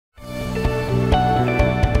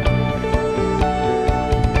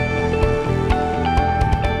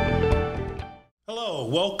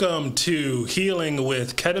Welcome to Healing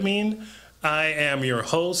with Ketamine. I am your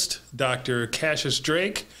host, Dr. Cassius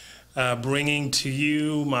Drake, bringing to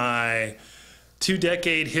you my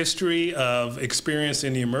 2-decade history of experience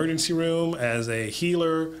in the emergency room as a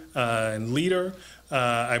healer and leader.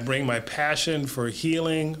 I bring my passion for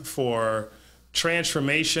healing, for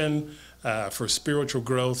transformation, for spiritual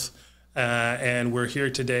growth, and we're here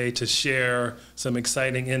today to share some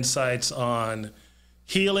exciting insights on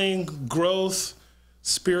healing, growth,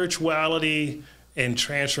 spirituality, and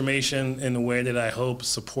transformation in a way that I hope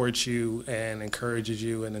supports you and encourages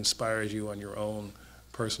you and inspires you on your own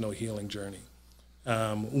personal healing journey.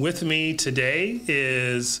 With me today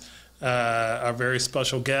is our very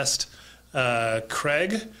special guest,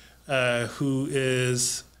 Craig, who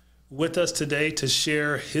is with us today to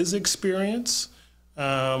share his experience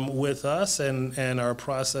with us and our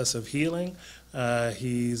process of healing.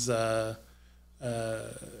 He's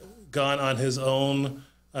gone on his own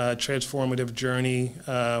transformative journey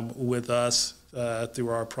with us through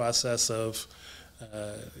our process of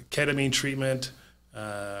ketamine treatment,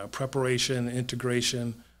 preparation,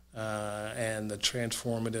 integration, and the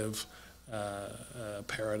transformative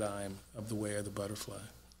paradigm of the way of the butterfly.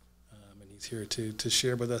 And he's here to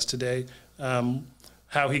share with us today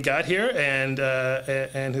how he got here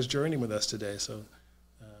and his journey with us today. So,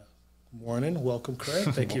 morning, welcome, Craig.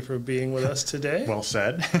 Thank you for being with us today. Well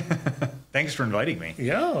said. Thanks for inviting me.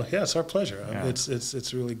 Yeah, it's our pleasure. Yeah.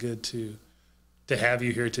 It's really good to have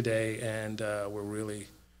you here today, and we're really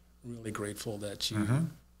grateful that you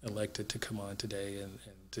elected to come on today and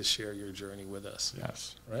to share your journey with us.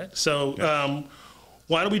 Yes. Right. So,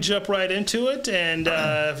 why don't we jump right into it? And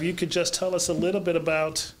if you could just tell us a little bit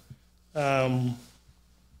about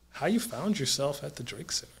how you found yourself at the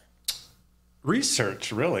Drake Center.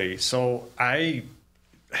 Research, really. So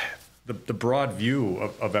the broad view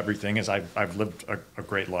of everything is I've lived a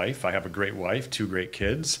great life. I have a great wife, 2 great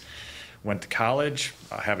kids, went to college,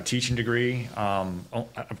 I have a teaching degree.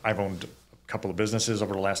 I've owned a couple of businesses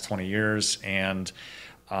over the last 20 years. And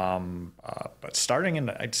but starting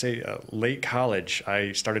in, I'd say, late college,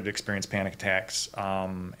 I started to experience panic attacks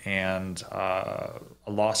and a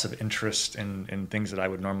loss of interest in things that I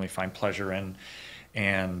would normally find pleasure in.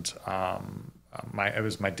 And it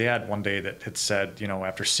was my dad one day that had said,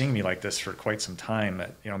 after seeing me like this for quite some time,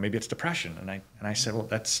 that maybe it's depression. And I said, well,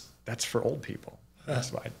 that's for old people.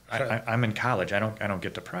 That's why I'm in college. I don't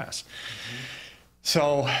get depressed. Mm-hmm.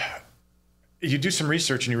 So you do some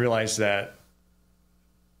research and you realize that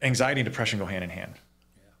anxiety and depression go hand in hand.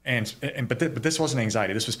 Yeah. But this wasn't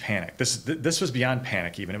anxiety. This was panic. This was beyond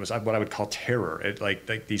panic. Even it was what I would call terror.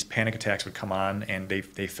 Like these panic attacks would come on and they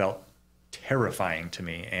felt terrifying to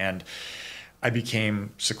me, and I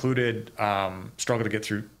became secluded, struggled to get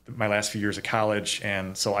through my last few years of college,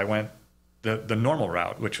 and so I went the normal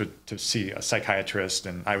route, which was to see a psychiatrist,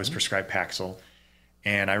 and I was prescribed Paxil.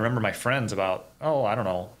 And I remember my friends about,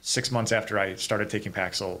 6 months after I started taking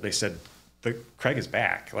Paxil, they said, Craig is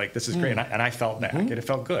back. Like, this is great. And I felt back, and it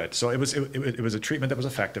felt good. So it was a treatment that was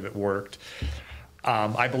effective. It worked.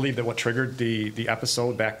 I believe that what triggered the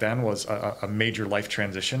episode back then was a major life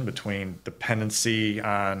transition between dependency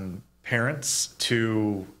on parents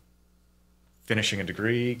to finishing a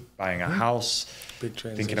degree, buying a house,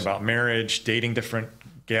 thinking about marriage, dating different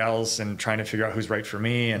gals, and trying to figure out who's right for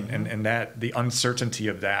me. And that the uncertainty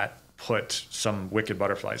of that put some wicked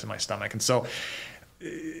butterflies in my stomach. And so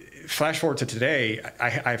flash forward to today,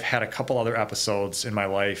 I've had a couple other episodes in my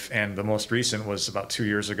life, and the most recent was about 2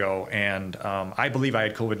 years ago. And I believe I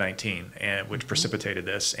had COVID-19, which precipitated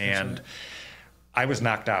this. And I was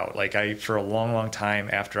knocked out. For a long time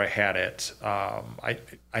after I had it,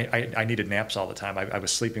 I needed naps all the time. I was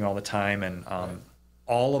sleeping all the time, and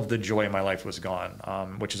all of the joy in my life was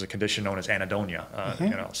gone, which is a condition known as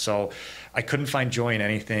anhedonia. So I couldn't find joy in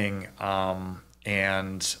anything,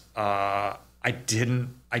 and I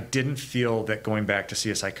didn't feel that going back to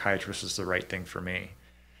see a psychiatrist was the right thing for me.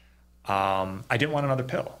 I didn't want another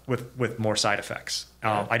pill with more side effects.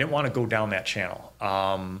 I didn't want to go down that channel.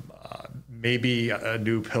 Maybe a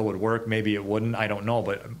new pill would work, maybe it wouldn't, I don't know.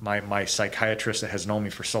 But my psychiatrist that has known me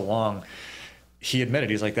for so long, he admitted,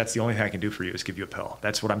 he's like, that's the only thing I can do for you is give you a pill.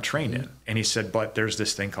 That's what I'm trained in. And he said, but there's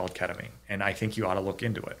this thing called ketamine, and I think you ought to look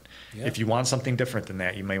into it. Yeah. If you want something different than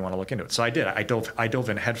that, you may want to look into it. So I did. I dove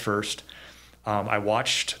in head first. I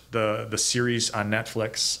watched the series on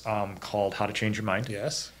Netflix called How to Change Your Mind.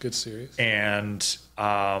 Yes, good series. And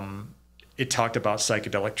it talked about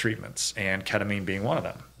psychedelic treatments, and ketamine being one of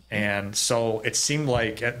them. And so it seemed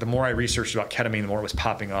like the more I researched about ketamine, the more it was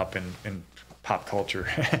popping up in pop culture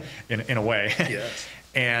in a way. Yes.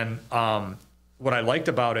 And what I liked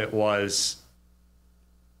about it was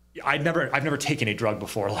I've never taken a drug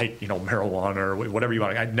before, like, marijuana or whatever you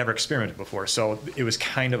want. I'd never experimented before. So it was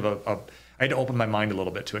kind of I had to open my mind a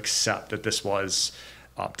little bit to accept that this was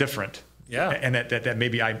different. Yeah. And that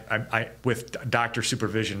maybe I with doctor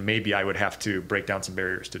supervision, maybe I would have to break down some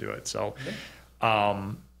barriers to do it. So,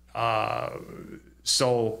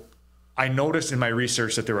 so I noticed in my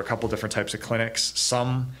research that there were a couple different types of clinics.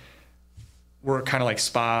 Some were kind of like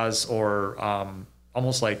spas or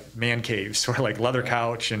almost like man caves, or like leather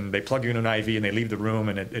couch, and they plug you in an IV and they leave the room,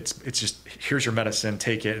 and it's just, here's your medicine,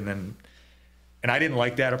 take it. And I didn't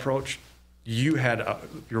like that approach. You had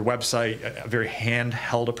your website, a very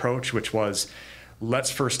handheld approach, which was, let's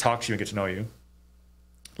first talk to you and get to know you.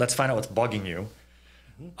 Let's find out what's bugging you.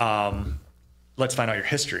 Let's find out your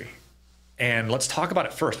history, and let's talk about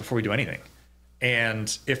it first before we do anything.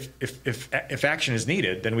 And if action is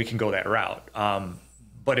needed, then we can go that route.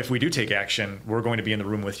 But if we do take action, we're going to be in the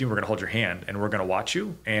room with you. We're going to hold your hand, and we're going to watch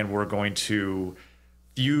you, and we're going to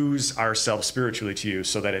fuse ourselves spiritually to you,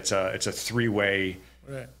 so that it's a three-way,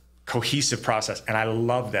 right, cohesive process. And I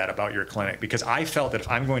love that about your clinic, because I felt that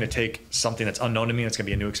if I'm going to take something that's unknown to me and it's going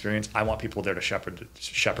to be a new experience, I want people there to shepherd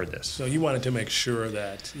this. So you wanted to make sure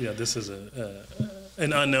that this is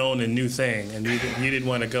an unknown and new thing, and you didn't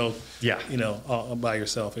want to go all by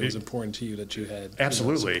yourself. It was important to you that you had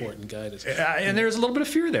absolutely support and guidance. And there's a little bit of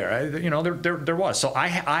fear there. There was. So I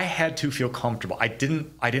had to feel comfortable. I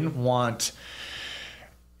didn't want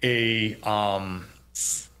an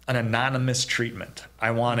anonymous treatment.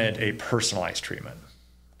 I wanted a personalized treatment.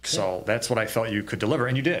 Okay. So that's what I felt you could deliver,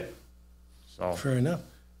 and you did. So fair enough.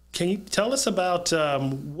 Can you tell us about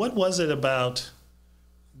what was it about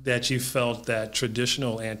that you felt that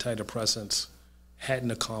traditional antidepressants hadn't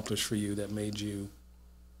accomplished for you that made you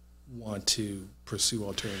want to pursue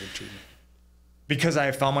alternative treatment? Because I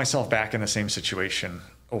found myself back in the same situation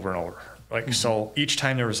over and over. So each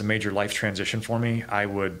time there was a major life transition for me, I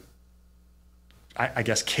would, I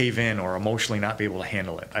guess, cave in or emotionally not be able to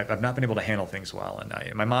handle it. I've not been able to handle things well.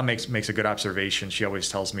 And my mom makes a good observation. She always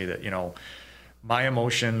tells me that, my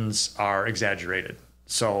emotions are exaggerated.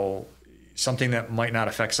 So something that might not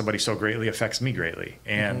affect somebody so greatly affects me greatly.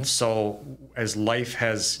 And so as life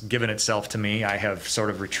has given itself to me, I have sort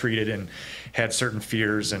of retreated and had certain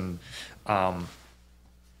fears. And I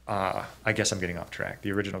guess I'm getting off track.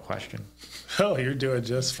 The original question. Oh, you're doing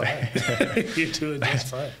just fine. You're doing just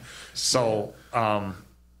fine. So I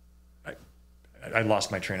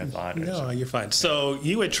lost my train of thought. No, you're fine. So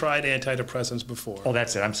you had tried antidepressants before. Oh,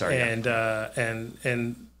 that's it. I'm sorry. And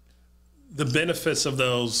the benefits of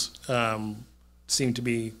those seem to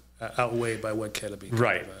be outweighed by what ketamine.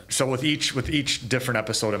 Right. So with each different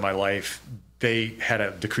episode in my life, they had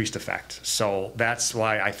a decreased effect. So that's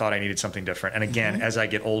why I thought I needed something different. And again, as I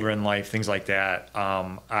get older in life, things like that,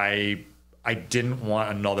 I didn't want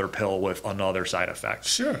another pill with another side effect.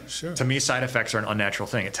 Sure. To me, side effects are an unnatural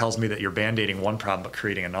thing. It tells me that you're band-aiding one problem but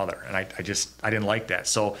creating another. And I didn't like that.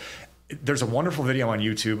 So there's a wonderful video on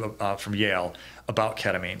YouTube from Yale about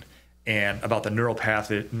ketamine and about the neural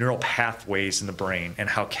pathways in the brain, and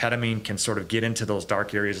how ketamine can sort of get into those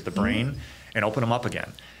dark areas of the brain and open them up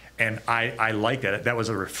again. And I like that. That was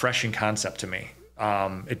a refreshing concept to me.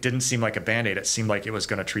 It didn't seem like a Band-Aid. It seemed like it was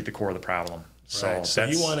going to treat the core of the problem. So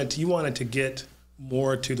you wanted to get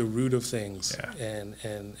more to the root of things, and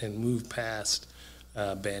move past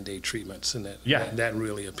Band-Aid treatments, and that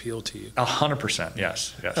really appealed to you. 100%,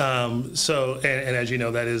 yes. So and as you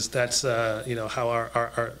know, that's how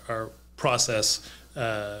our process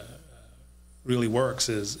really works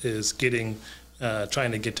is getting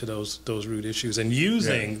trying to get to those root issues, and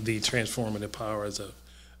using the transformative powers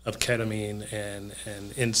of ketamine and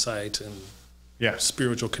insight and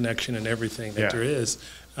spiritual connection and everything that there is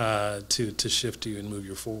to shift you and move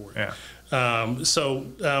you forward.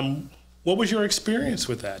 What was your experience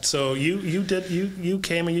with that? So you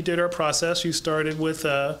came and you did our process. You started with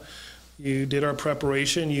you did our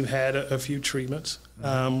preparation. You had a few treatments.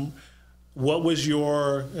 What was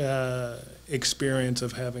your experience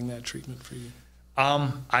of having that treatment for you?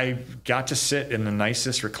 I got to sit in the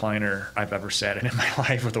nicest recliner I've ever sat in my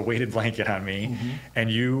life, with a weighted blanket on me,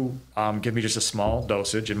 and you give me just a small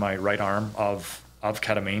dosage in my right arm of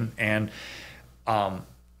ketamine, and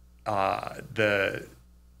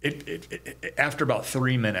after about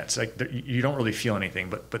 3 minutes, you don't really feel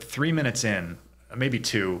anything, but 3 minutes in, maybe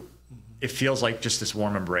 2, it feels like just this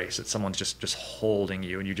warm embrace that someone's just holding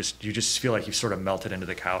you, and you just feel like you've sort of melted into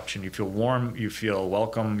the couch, and you feel warm, you feel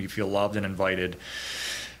welcome, you feel loved and invited.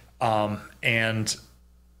 And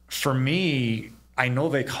for me, I know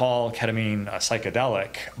they call ketamine a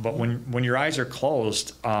psychedelic, but when your eyes are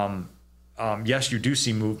closed, yes, you do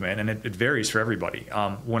see movement, and it varies for everybody.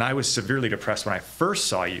 When I was severely depressed, when I first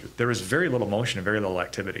saw you, there was very little motion and very little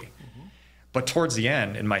activity. But towards the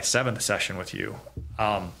end, in my 7th session with you,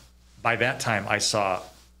 by that time I saw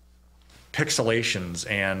pixelations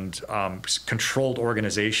and controlled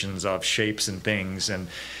organizations of shapes and things, and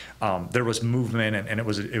there was movement, and it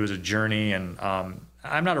was a journey. And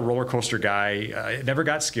I'm not a roller coaster guy. It never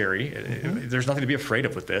got scary. There's nothing to be afraid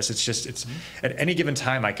of with this. It's just at any given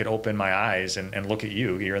time I could open my eyes and look at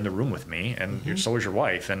you. You're in the room with me, and so is your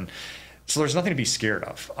wife, and so there's nothing to be scared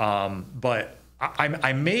of. But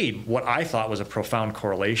I made what I thought was a profound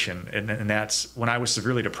correlation, and that's when I was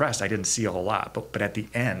severely depressed, I didn't see a whole lot. But at the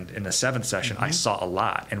end, in the 7th session, I saw a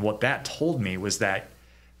lot. And what that told me was that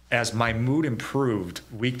as my mood improved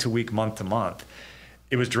week to week, month to month,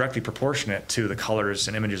 it was directly proportionate to the colors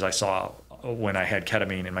and images I saw when I had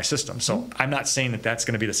ketamine in my system. So I'm not saying that that's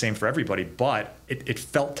going to be the same for everybody, but it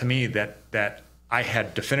felt to me that I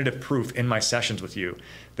had definitive proof in my sessions with you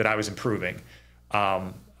that I was improving.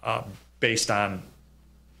 Based on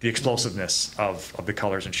the explosiveness of the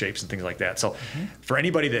colors and shapes and things like that. So for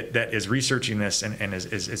anybody that is researching this and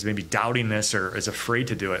is maybe doubting this or is afraid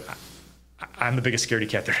to do it, I'm the biggest scaredy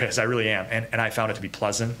cat there is. I really am. And I found it to be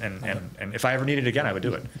pleasant. And if I ever needed it again, I would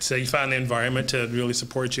do it. So you found the environment to really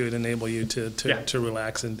support you and enable you to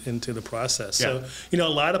relax into the process. So, a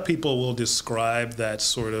lot of people will describe that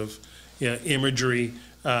sort of imagery,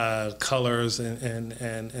 colors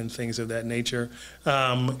and things of that nature,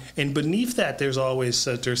 and beneath that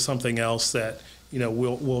there's something else that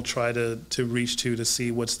we'll try to reach to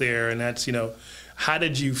see what's there, and that's how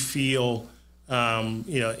did you feel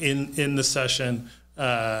in the session,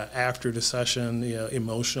 after the session,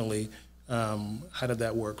 emotionally, how did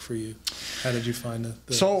that work for you? How did you find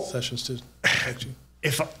the sessions to affect you?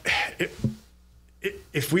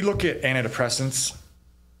 If we look at antidepressants,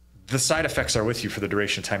 the side effects are with you for the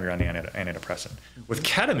duration of time you're on the antidepressant. With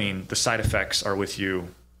ketamine, the side effects are with you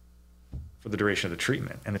for the duration of the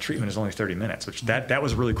treatment, and the treatment is only 30 minutes, which that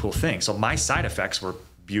was a really cool thing. So my side effects were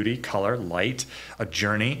beauty, color, light, a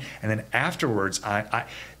journey, and then afterwards,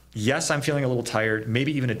 yes, I'm feeling a little tired.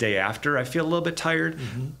 Maybe even a day after, I feel a little bit tired.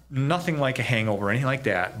 Nothing like a hangover or anything like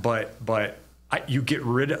that, but you get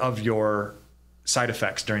rid of your side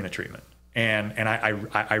effects during the treatment, and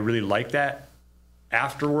I really like that.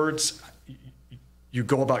 Afterwards, you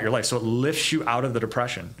go about your life. So it lifts you out of the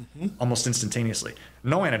depression almost instantaneously.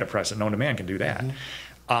 No antidepressant known to man can do that.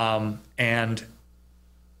 And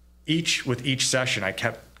with each session, I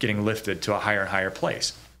kept getting lifted to a higher and higher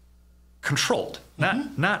place. Controlled,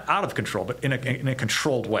 not out of control, but in a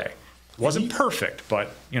controlled way. It wasn't perfect, but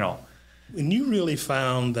And you really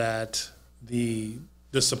found that the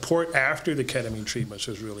support after the ketamine treatments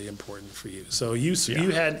was really important for you. So you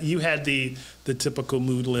had the typical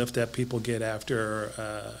mood lift that people get after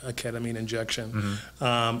a ketamine injection,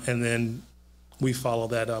 and then we follow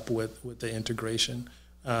that up with the integration.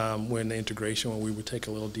 When we would take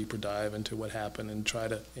a little deeper dive into what happened and try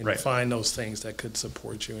to find those things that could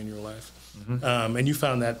support you in your life. And you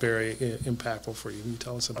found that very impactful for you. Can you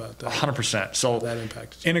tell us about that? 100%. So that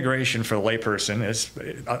impacted you. Integration for the layperson is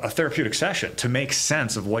a therapeutic session to make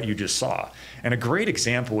sense of what you just saw. And a great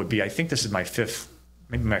example would be, I think this is my 4th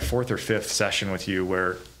or 5th session with you,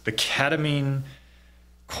 where the ketamine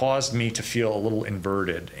caused me to feel a little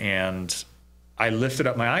inverted, and I lifted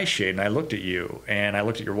up my eye shade and I looked at you and I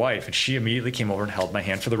looked at your wife, and she immediately came over and held my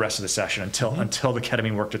hand for the rest of the session until the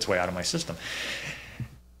ketamine worked its way out of my system.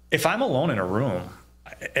 If I'm alone in a room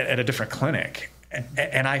at a different clinic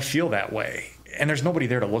and I feel that way, and there's nobody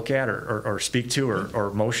there to look at or speak to or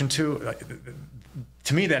motion to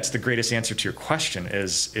me, that's the greatest answer to your question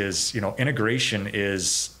is integration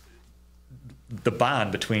is the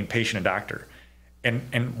bond between patient and doctor.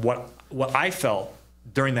 And what I felt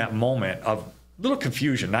during that moment of little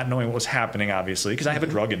confusion, not knowing what was happening, obviously, because I have a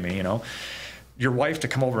drug in me, your wife to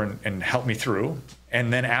come over and help me through,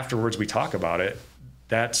 and then afterwards we talk about it.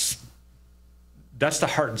 That's the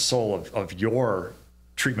heart and soul of your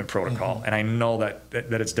treatment protocol, and I know that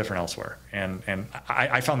it's different elsewhere, and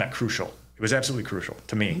I found that crucial. It was absolutely crucial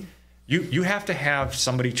to me. You have to have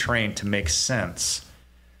somebody trained to make sense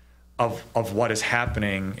of what is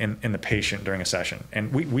happening in the patient during a session.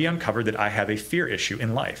 And we uncovered that I have a fear issue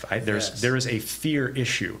in life. There is a fear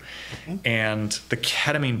issue. And the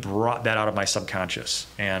ketamine brought that out of my subconscious,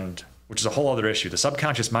 which is a whole other issue. The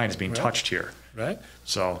subconscious mind is being touched here. Right.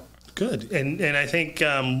 So good. And I think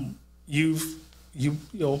you've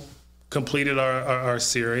completed our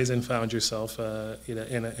series and found yourself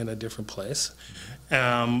in a different place.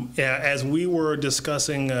 As we were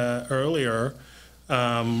discussing earlier,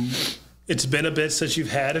 it's been a bit since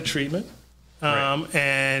you've had a treatment. Right.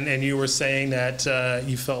 And you were saying that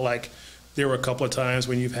you felt like there were a couple of times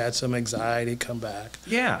when you've had some anxiety come back.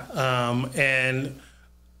 Yeah. And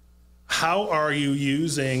how are you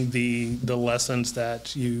using the lessons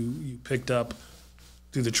that you picked up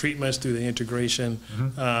through the treatments, through the integration,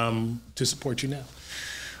 to support you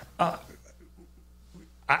now?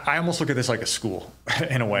 I almost look at this like a school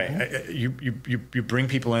in a way. You bring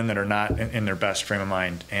people in that are not in their best frame of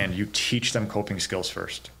mind, and you teach them coping skills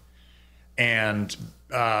first. And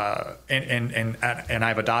I've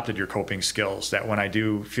adopted your coping skills that when I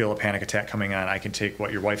do feel a panic attack coming on, I can take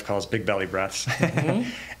what your wife calls big belly breaths.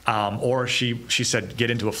 Or she said, get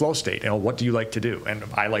into a flow state. What do you like to do? And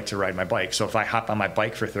I like to ride my bike. So if I hop on my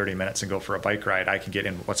bike for 30 minutes and go for a bike ride, I can get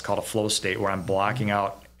in what's called a flow state where I'm blocking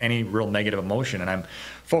out any real negative emotion and I'm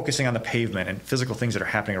focusing on the pavement and physical things that are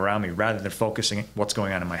happening around me rather than focusing what's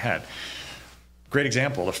going on in my head. Great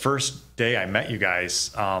example. The first day I met you guys,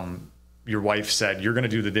 your wife said, you're going to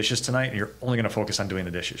do the dishes tonight and you're only going to focus on doing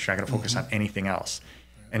the dishes. You're not going to focus on anything else.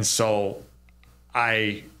 And so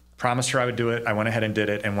I promised her I would do it. I went ahead and did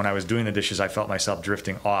it. And when I was doing the dishes, I felt myself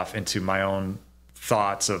drifting off into my own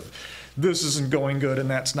thoughts of this isn't going good and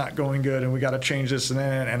that's not going good and we got to change this.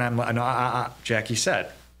 And I'm like, Jackie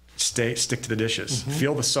said, stick to the dishes,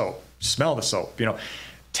 feel the soap, smell the soap,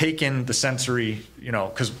 take in the sensory,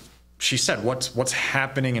 because she said, what's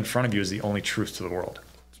happening in front of you is the only truth to the world.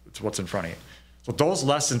 It's what's in front of you. So those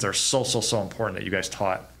lessons are so important that you guys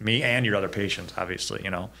taught me and your other patients, obviously,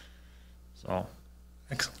 so.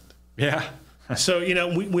 Excellent. Yeah. So,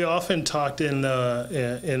 we often talked in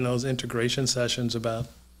those integration sessions about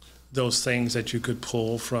those things that you could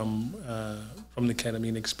pull from the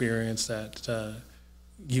ketamine experience that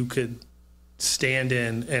you could stand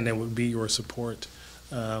in and it would be your support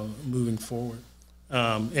moving forward.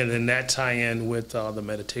 And then that tie in with the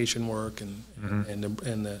meditation work and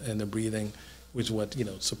the breathing, which is what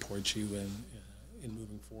supports you in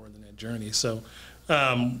moving forward in that journey. So,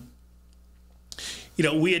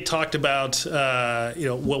 we had talked about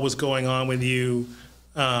what was going on with you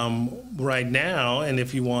right now, and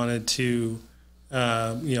if you wanted to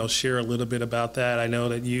share a little bit about that. I know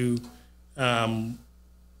that you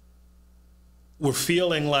were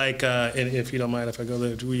feeling like, and if you don't mind if I go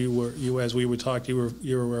there, as we were talking,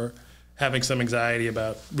 you were having some anxiety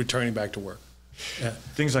about returning back to work. Yeah.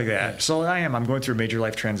 Things like that. Yeah. So I'm going through a major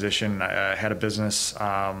life transition. I had a business,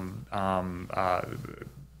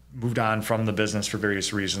 moved on from the business for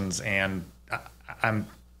various reasons, and I'm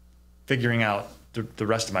figuring out the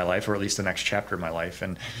rest of my life, or at least the next chapter of my life.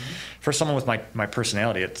 And for someone with my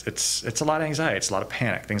personality, it's a lot of anxiety, it's a lot of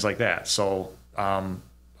panic, things like that. So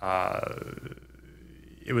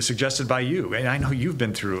it was suggested by you, and I know you've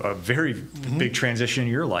been through a very big transition in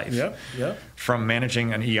your life. Yep. From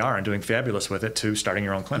managing an ER and doing fabulous with it to starting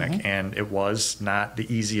your own clinic, and it was not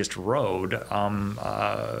the easiest road. And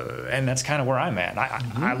that's kind of where I'm at.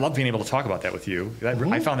 I love being able to talk about that with you.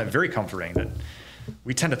 I found that very comforting. That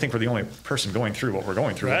we tend to think we're the only person going through what we're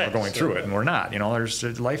going through, when we're going through it, and we're not.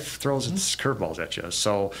 Life throws its curveballs at you.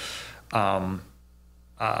 So.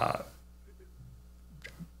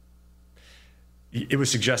 It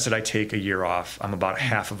was suggested I take a year off. I'm about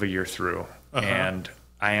half of a year through, and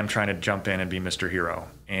I am trying to jump in and be Mr. Hero.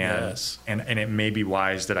 And and it may be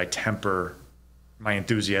wise that I temper my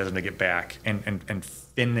enthusiasm to get back and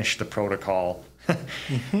finish the protocol,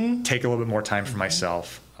 take a little bit more time for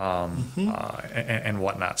myself, and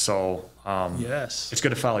whatnot. So it's good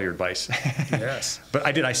to follow your advice. But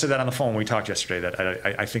I said that on the phone when we talked yesterday, that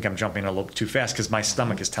I think I'm jumping in a little too fast because my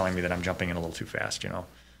stomach is telling me that I'm jumping in a little too fast,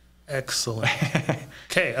 Excellent.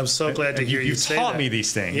 Okay, I'm so glad to hear you say that. You taught me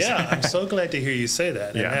these things. Yeah, I'm so glad to hear you say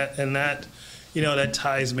that. And that that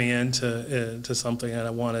ties me into something that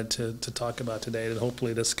I wanted to talk about today. That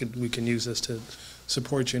hopefully we can use this to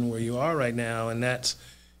support you in where you are right now. And that's,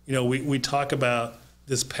 we talk about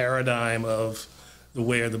this paradigm of the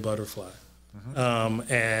way of the butterfly, and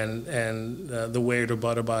the way of the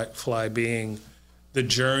butterfly being the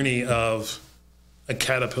journey of a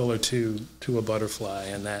caterpillar to a butterfly,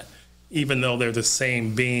 and that even though they're the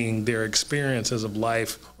same being, their experiences of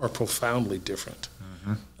life are profoundly different.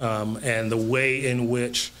 And the way in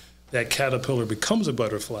which that caterpillar becomes a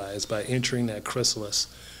butterfly is by entering that chrysalis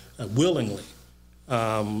willingly,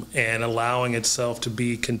 and allowing itself to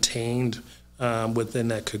be contained within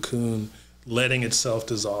that cocoon, letting itself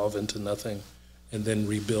dissolve into nothing, and then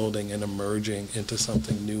rebuilding and emerging into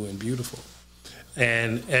something new and beautiful.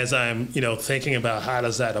 And as I'm, thinking about how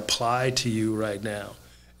does that apply to you right now,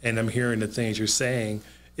 and I'm hearing the things you're saying,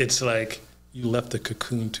 it's like you left the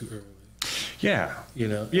cocoon too early. Yeah.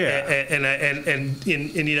 And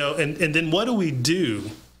then what do we do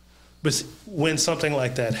But when something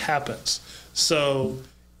like that happens, so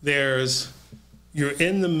you're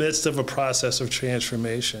in the midst of a process of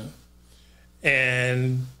transformation,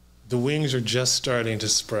 and the wings are just starting to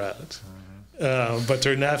spread, but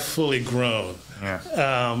they're not fully grown.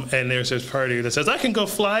 Yeah. And there's this part of you that says, I can go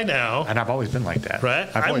fly now. And I've always been like that. Right?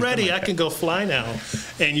 I'm ready. I can go fly now.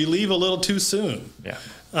 And you leave a little too soon. Yeah.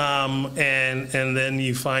 And then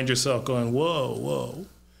you find yourself going, whoa.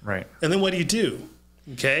 Right. And then what do you do?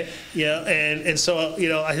 Okay. Yeah. And so,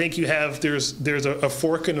 I think there's a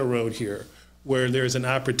fork in the road here where there's an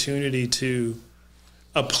opportunity to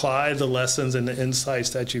apply the lessons and the insights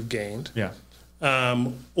that you've gained. Yeah.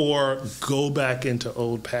 Or go back into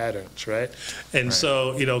old patterns, right? And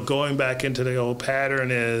so, going back into the old pattern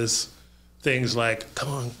is things like, come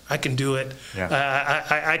on, I can do it. Yeah.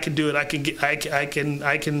 I can do it. I can do it.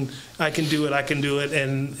 I can do it.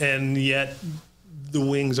 And yet the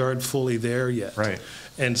wings aren't fully there yet. Right.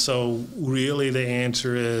 And so really the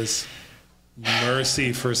answer is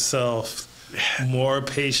mercy for self, more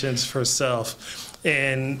patience for self.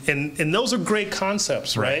 And those are great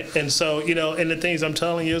concepts, right? And so, and the things I'm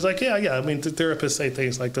telling you is like, yeah. I mean, the therapists say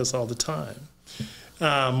things like this all the time.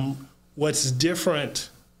 What's different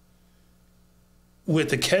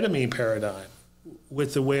with the ketamine paradigm,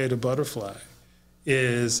 with the way of the butterfly,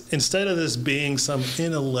 is instead of this being some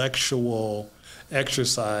intellectual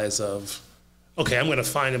exercise of, okay, I'm going to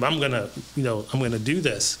find him, I'm going to do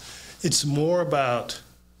this. It's more about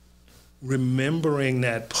remembering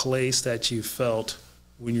that place that you felt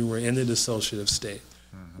when you were in the dissociative state,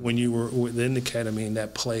 when you were within the ketamine,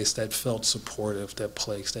 that place that felt supportive, that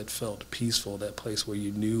place that felt peaceful, that place where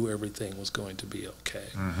you knew everything was going to be okay.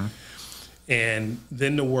 And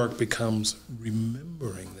then the work becomes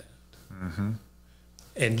remembering that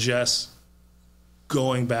and just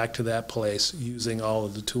going back to that place, using all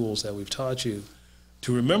of the tools that we've taught you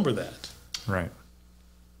to remember that. Right.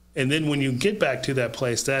 And then when you get back to that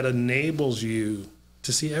place, that enables you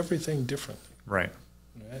to see everything differently. Right.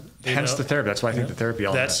 Hence the therapy. That's why I think the therapy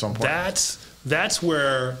element is so important. That's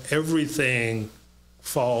where everything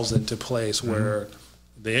falls into place, where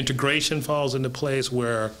the integration falls into place,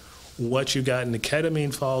 where what you got in the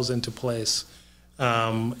ketamine falls into place.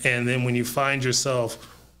 And then when you find yourself,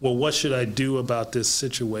 well, what should I do about this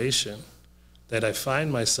situation that I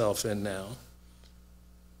find myself in now?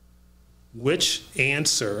 Which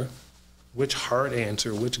heart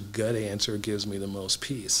answer, which gut answer gives me the most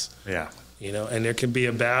peace? Yeah. And there can be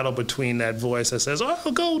a battle between that voice that says,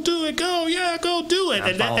 "Oh, go do it, go do it,"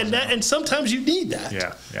 and sometimes you need that.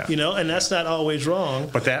 Yeah. And that's not always wrong.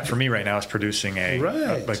 But that for me right now is producing a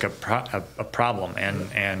problem,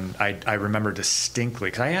 and I remember distinctly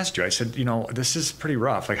because I asked you, I said, this is pretty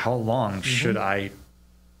rough. Like, how long should I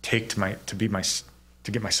take to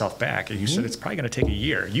get myself back? And you said it's probably going to take a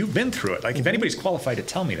year. You've been through it. Like, if anybody's qualified to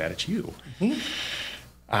tell me that, it's you.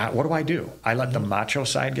 What do? I let the macho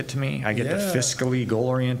side get to me. I get the fiscally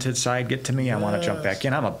goal-oriented side get to me. I want to jump back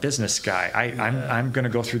in. I'm a business guy. I'm going to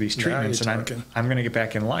go through these treatments, and I'm going to get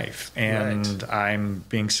back in life. And I'm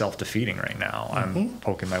being self-defeating right now. I'm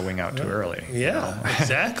poking my wing out too early. Yeah,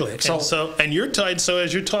 exactly. And you're tied. So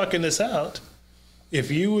as you're talking this out, if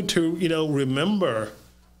you were to remember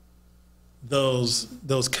those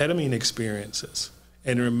ketamine experiences,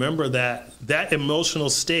 and remember that emotional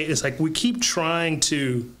state, it's like we keep trying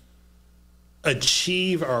to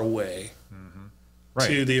achieve our way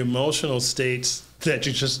to the emotional states that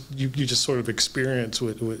you just sort of experience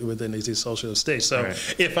within these dissociative states. So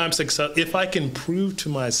if I can prove to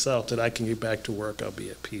myself that I can get back to work, I'll be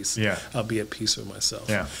at peace. Yeah. I'll be at peace with myself.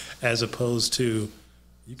 Yeah. As opposed to,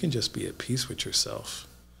 you can just be at peace with yourself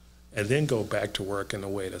and then go back to work in a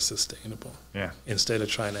way that's sustainable. Yeah. Instead of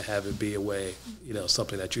trying to have it be a way,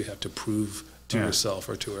 something that you have to prove to yourself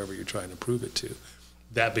or to whoever you're trying to prove it to.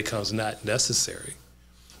 That becomes not necessary.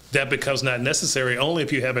 That becomes not necessary only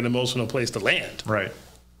if you have an emotional place to land. Right.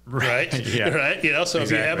 Yeah. Right? So exactly.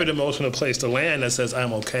 If you have an emotional place to land that says,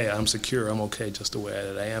 I'm okay, I'm secure, I'm okay just the way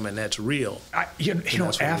that I am, and that's real.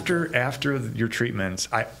 After your treatments,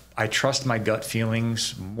 I trust my gut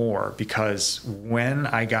feelings more, because when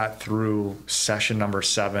I got through session number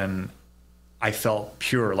 7, I felt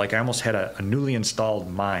pure. Like I almost had a newly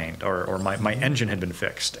installed mind, or my engine had been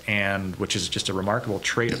fixed, and which is just a remarkable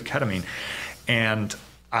trait of ketamine. And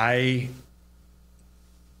I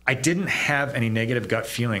didn't have any negative gut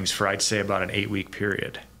feelings for, I'd say, about an 8-week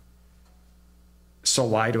period. So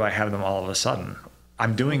why do I have them all of a sudden?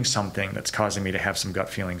 I'm doing something that's causing me to have some gut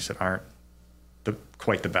feelings that aren't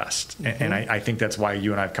quite the best. And I think that's why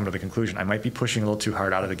you and I have come to the conclusion I might be pushing a little too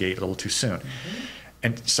hard out of the gate a little too soon.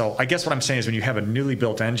 And so I guess what I'm saying is when you have a newly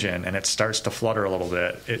built engine and it starts to flutter a little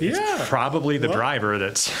bit, it's probably the driver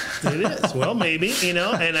that's... It is. Well, maybe, you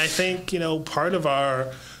know, and I think, you know, part of our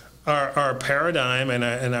paradigm and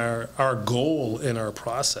our goal in our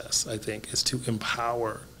process, I think, is to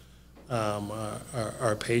empower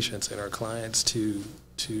our patients and our clients to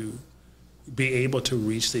be able to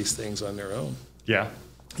reach these things on their own. Yeah.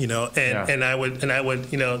 You know, and I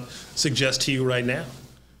would, you know, suggest to you right now,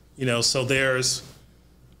 you know, so there's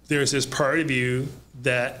this part of you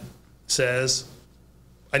that says,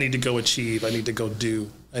 I need to go achieve, I need to go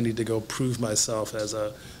do, I need to go prove myself as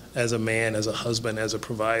a man, as a husband, as a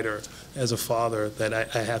provider, as a father, that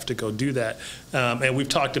I have to go do that. And we've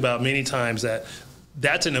talked about many times that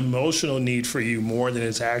that's an emotional need for you more than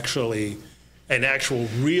it's actually an actual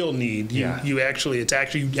real need. You actually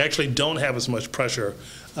don't have as much pressure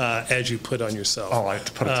as you put on yourself. Oh, I have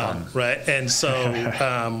to put a ton. Right. And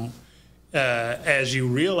so as you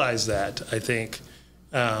realize that, I think,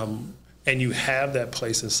 and you have that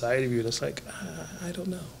place inside of you that's like, I don't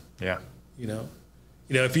know. Yeah. You know,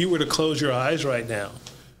 if you were to close your eyes right now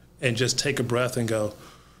and just take a breath and go,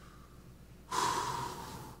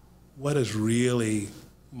 what is really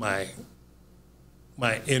my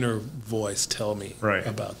inner voice tell me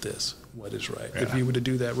about this? What is right? Yeah. If you were to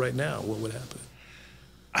do that right now, what would happen?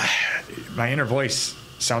 My inner voice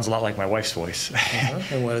sounds a lot like my wife's voice.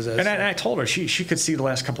 And what is that? And I told her she could see the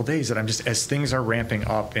last couple of days that I'm just, as things are ramping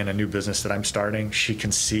up in a new business that I'm starting, she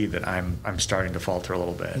can see that I'm starting to falter a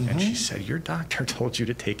little bit. And she said, your doctor told you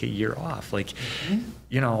to take a year off. Like,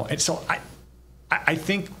 you know, and so I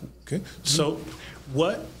think. Okay. So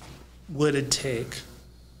what would it take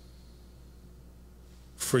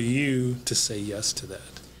for you to say yes to that?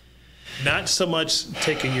 Not so much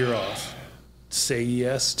take a year off. Say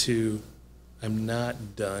yes to, I'm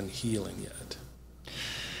not done healing yet.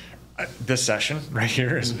 This session right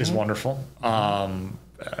here is wonderful. And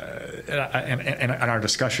our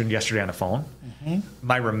discussion yesterday on the phone,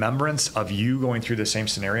 my remembrance of you going through the same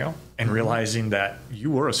scenario and realizing that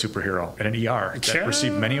you were a superhero in an ER that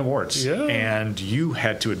received many awards, and you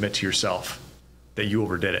had to admit to yourself that you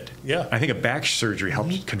overdid it. Yeah, I think a back surgery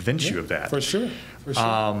helped convince you of that. For sure. For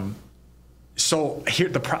sure. So here,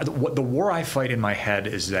 the war I fight in my head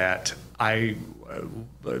is that I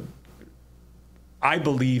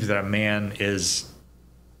believe that a man is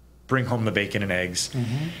bring home the bacon and eggs,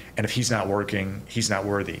 and if he's not working, he's not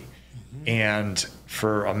worthy. And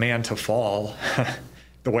for a man to fall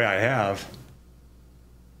the way I have,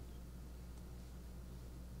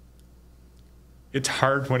 it's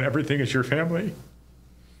hard when everything is your family.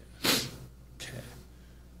 Okay.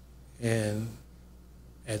 And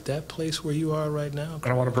at that place where you are right now, I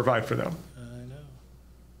don't want to provide for them. I know.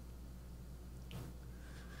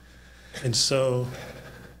 And so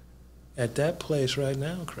at that place right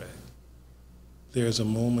now, Craig, there's a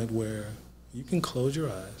moment where you can close your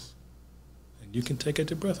eyes and you can take a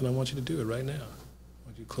deep breath, and I want you to do it right now. I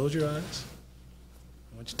want you to close your eyes.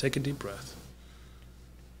 I want you to take a deep breath.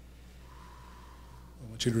 I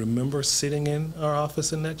want you to remember sitting in our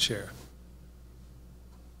office in that chair.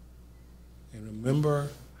 And remember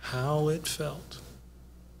how it felt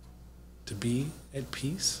to be at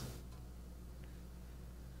peace,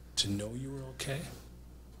 to know you were okay,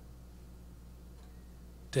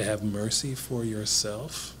 to have mercy for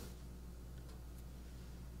yourself,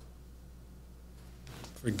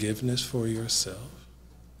 forgiveness for yourself,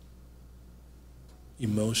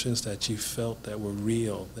 emotions that you felt that were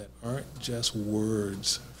real, that aren't just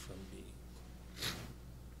words from me.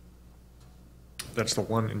 That's the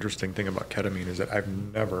one interesting thing about ketamine, is that I've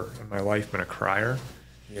never in my life been a crier.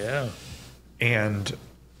 Yeah. And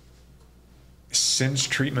since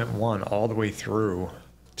treatment 1 all the way through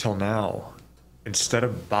till now, instead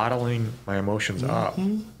of bottling my emotions up,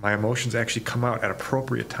 my emotions actually come out at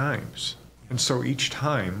appropriate times. And so each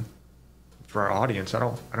time, for our audience, I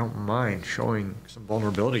don't mind showing some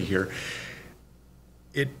vulnerability here.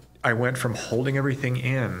 I went from holding everything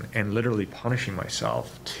in and literally punishing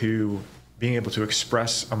myself to being able to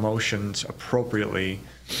express emotions appropriately,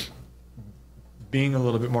 being a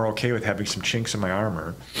little bit more okay with having some chinks in my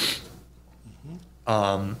armor.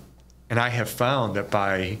 And I have found that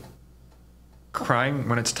by crying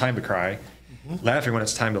when it's time to cry, laughing when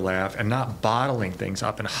it's time to laugh, and not bottling things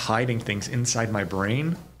up and hiding things inside my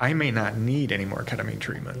brain, I may not need any more ketamine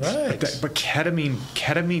treatments. Right. But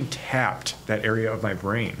ketamine tapped that area of my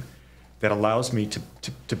brain that allows me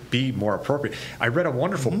to be more appropriate. I read a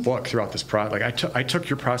wonderful book throughout this process. Like I took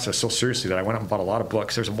your process so seriously that I went out and bought a lot of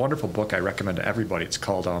books. There's a wonderful book I recommend to everybody. It's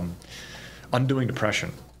called Undoing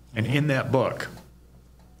Depression. And in that book,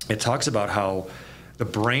 it talks about how the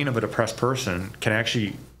brain of a depressed person can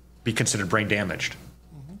actually be considered brain damaged.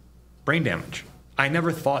 Brain damage. I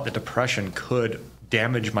never thought that depression could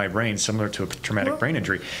damage my brain similar to a traumatic brain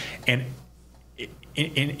injury. And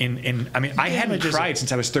I mean, I hadn't cried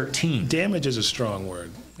since I was 13. Damage is a strong word.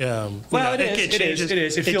 Well, it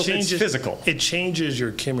is. It feels it's physical. It changes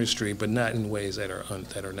your chemistry, but not in ways that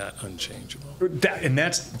are not unchangeable. And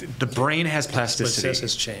that's the brain has plasticity. But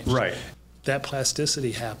has changed. Right. That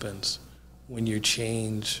plasticity happens when you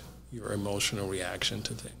change your emotional reaction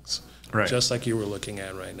to things. Right. Just like you were looking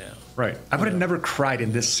at right now. Right. I would have never cried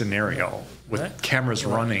in this scenario with cameras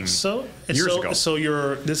running years ago. So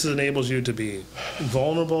this enables you to be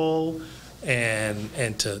vulnerable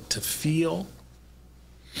and to feel.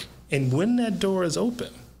 And when that door is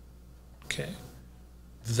open, okay,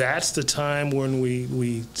 that's the time when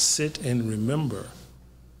we sit and remember,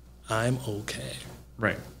 I'm okay.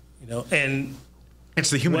 Right. You know, and it's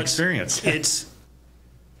the human experience. It's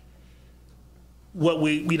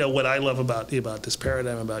what I love about this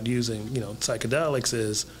paradigm about using, psychedelics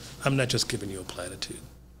is I'm not just giving you a platitude.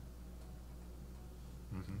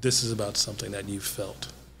 Mm-hmm. This is about something that you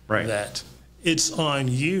felt. Right. That it's on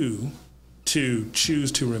you to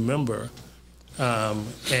choose to remember and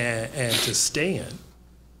to stay in,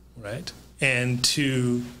 right? And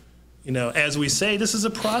to, as we say, this is a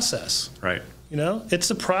process. Right. It's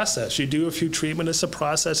a process. You do a few treatments, it's a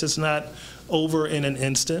process. It's not over in an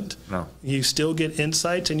instant. No. You still get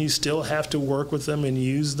insights and you still have to work with them and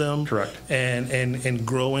use them. Correct. And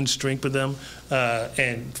grow in strength with them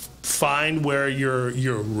and find where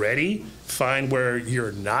you're ready, find where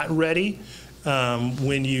you're not ready.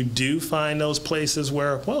 When you do find those places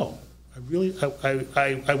where, whoa,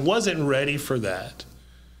 I wasn't ready for that.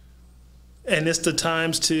 And it's the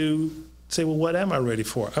times to say, well, what am I ready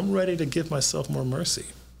for? I'm ready to give myself more mercy.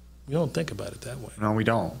 We don't think about it that way. No, we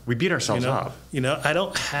don't. We beat ourselves up. I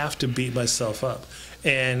don't have to beat myself up.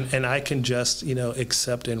 And I can just,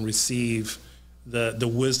 accept and receive the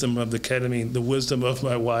wisdom of the ketamine, the wisdom of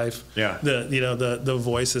my wife, the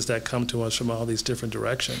voices that come to us from all these different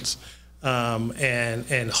directions,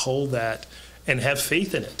 and hold that and have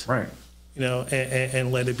faith in it. Right.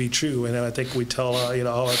 And let it be true. And I think we tell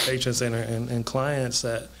all our patients and clients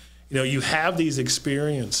that, you have these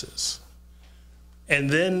experiences, and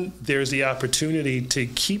then there's the opportunity to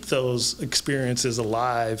keep those experiences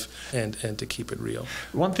alive and to keep it real.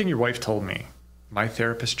 One thing your wife told me, my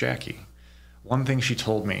therapist, Jackie, one thing she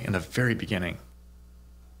told me in the very beginning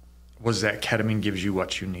was that ketamine gives you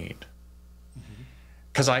what you need.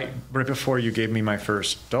 Because right before you gave me my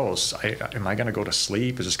first dose, am I going to go to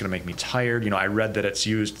sleep? Is this going to make me tired? I read that it's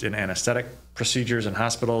used in anesthetic procedures in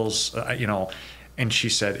hospitals, and she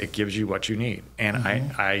said, it gives you what you need. And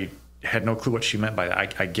I had no clue what she meant by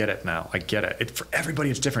that. I get it now. I get it. For everybody,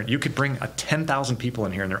 it's different. You could bring 10,000 people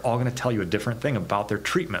in here, and they're all going to tell you a different thing about their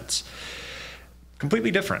treatments.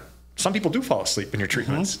 Completely different. Some people do fall asleep in your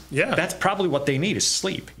treatments. Yeah. That's probably what they need is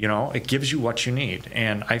sleep. It gives you what you need.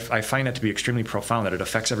 And I find it to be extremely profound that it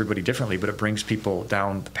affects everybody differently, but it brings people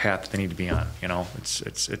down the path that they need to be on. It's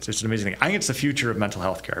an amazing thing. I think it's the future of mental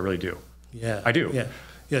health care. I really do. Yeah. I do. Yeah.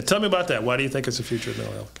 Yeah. Tell me about that. Why do you think it's the future of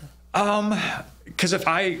mental health care? Because if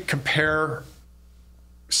I compare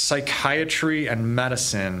psychiatry and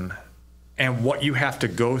medicine and what you have to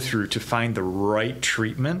go through to find the right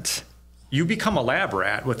treatment, you become a lab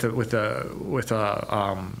rat with a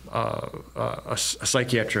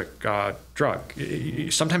psychiatric drug.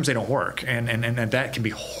 Sometimes they don't work, and that can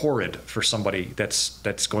be horrid for somebody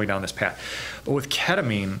that's going down this path. But with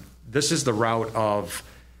ketamine, this is the route of,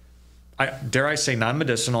 dare I say,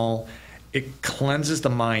 non-medicinal. It cleanses the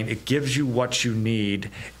mind. It gives you what you need.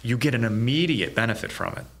 You get an immediate benefit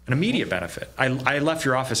from it. An immediate benefit. I left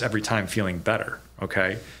your office every time feeling better.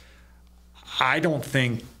 Okay. I don't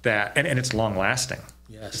think that, and it's long lasting.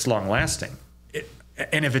 Yes. It's long lasting.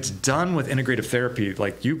 And if it's done with integrative therapy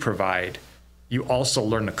like you provide, you also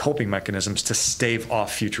learn the coping mechanisms to stave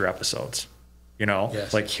off future episodes.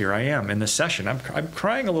 Yes. Like here I am in this session. I'm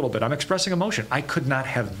crying a little bit. I'm expressing emotion. I could not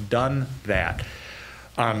have done that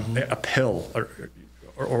on a pill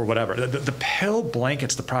or whatever. The pill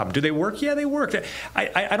blankets the problem. Do they work? Yeah, they work.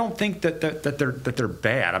 I don't think that they're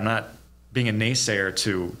bad. I'm not being a naysayer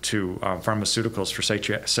to pharmaceuticals for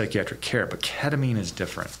psychiatric care, but ketamine is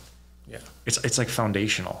different. Yeah, it's like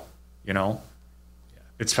foundational. Yeah.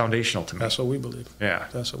 It's foundational to me. That's what we believe. Yeah,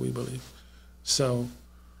 that's what we believe. So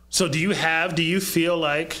do you feel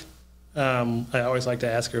like? I always like to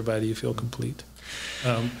ask everybody, do you feel complete?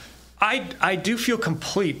 I do feel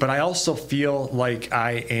complete, but I also feel like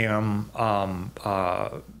I am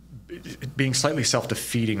being slightly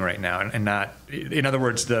self-defeating right now, and not, in other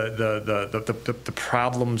words, the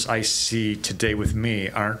problems I see today with me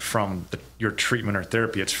aren't from your treatment or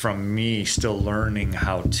therapy. It's from me still learning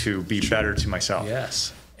how to be better to myself.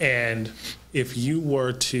 Yes. And if you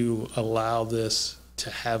were to allow this to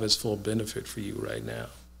have its full benefit for you right now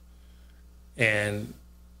and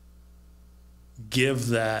give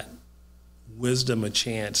that wisdom a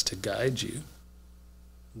chance to guide you,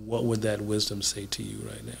 what would that wisdom say to you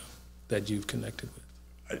right now that you've connected with?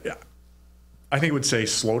 I think it would say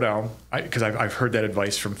slow down, because I've heard that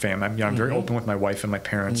advice from family. I'm very open with my wife and my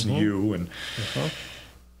parents and you, and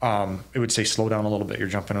it would say slow down a little bit. You're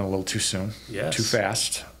jumping in a little too soon, too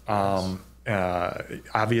fast.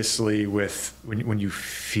 Obviously, when you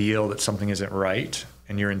feel that something isn't right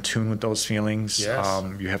and you're in tune with those feelings, you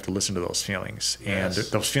have to listen to those feelings, and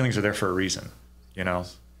those feelings are there for a reason, you know.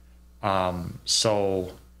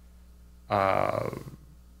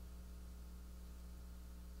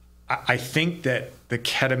 I think that the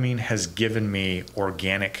ketamine has given me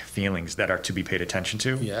organic feelings that are to be paid attention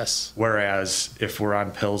to. Yes. Whereas if we're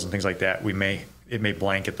on pills and things like that, it may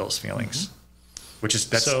blanket those feelings,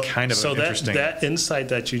 that's kind of interesting. That insight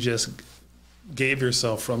that you just gave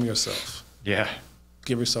yourself from yourself. Yeah.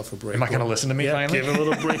 Give yourself a break. Am I going to listen to me finally? Give it a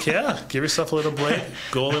little break. Yeah. Give yourself a little break.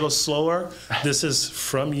 Go a little slower. This is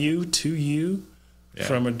from you to you. Yeah.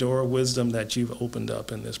 From a door of wisdom that you've opened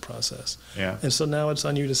up in this process. Yeah. And so now it's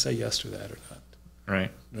on you to say yes to that or not.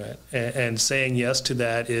 Right. Right. And saying yes to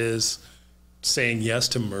that is saying yes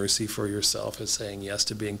to mercy for yourself. It's saying yes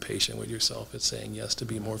to being patient with yourself. It's saying yes to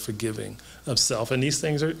be more forgiving of self. And these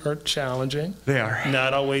things are challenging. They are.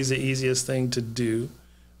 Not always the easiest thing to do,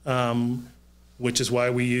 which is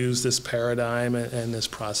why we use this paradigm and this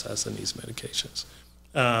process and these medications.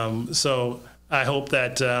 So I hope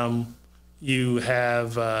that you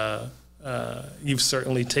have you've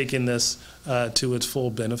certainly taken this to its full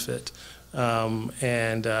benefit,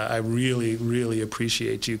 and I really, really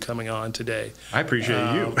appreciate you coming on today. I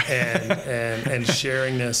appreciate you and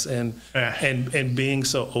sharing this and being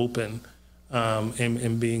so open,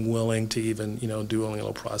 and being willing to even do a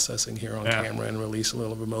little processing here on camera and release a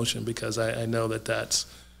little of emotion, because I know that that's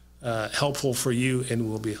helpful for you and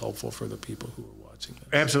will be helpful for the people who are watching this.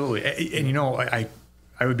 Absolutely, and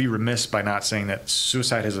I would be remiss by not saying that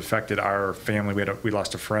suicide has affected our family. We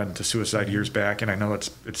lost a friend to suicide years back, and I know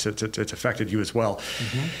it's affected you as well.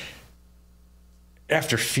 Mm-hmm.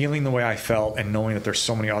 After feeling the way I felt and knowing that there's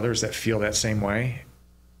so many others that feel that same way,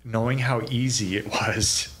 knowing how easy it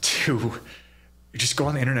was to just go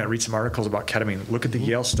on the internet, read some articles about ketamine, look at the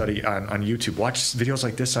Yale study on YouTube, watch videos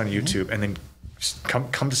like this on YouTube, and then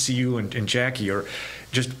come to see you and Jackie, or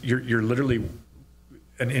just you're literally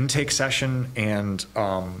an intake session and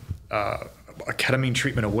a ketamine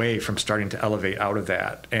treatment away from starting to elevate out of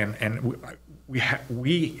that. And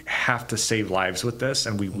we have to save lives with this,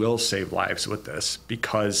 and we will save lives with this,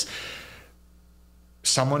 because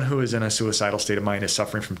someone who is in a suicidal state of mind is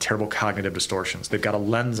suffering from terrible cognitive distortions. They've got a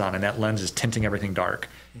lens on, and that lens is tinting everything dark,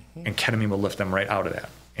 and ketamine will lift them right out of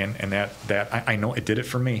that. And that I know it did it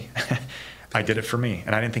for me. I did it for me,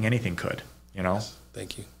 and I didn't think anything could, Yes.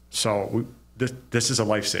 Thank you. So this is a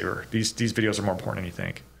lifesaver. These videos are more important than you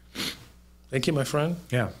think. Thank you, my friend.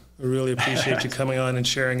 Yeah. I really appreciate you coming on and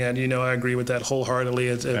sharing that. I agree with that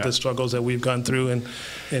wholeheartedly. The struggles that we've gone through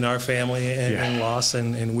in our family and loss,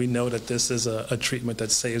 and we know that this is a treatment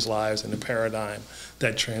that saves lives and a paradigm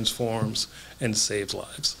that transforms and saves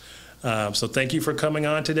lives. So thank you for coming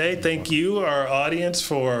on today. Thank you, our audience,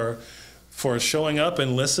 for showing up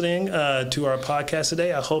and listening to our podcast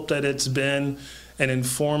today. I hope that it's been an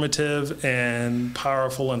informative and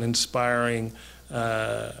powerful and inspiring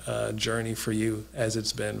journey for you, as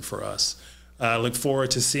it's been for us. I look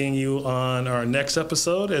forward to seeing you on our next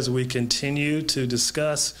episode as we continue to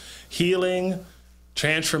discuss healing,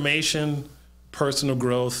 transformation, personal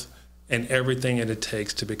growth, and everything that it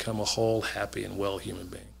takes to become a whole, happy, and well human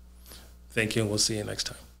being. Thank you, and we'll see you next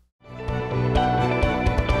time.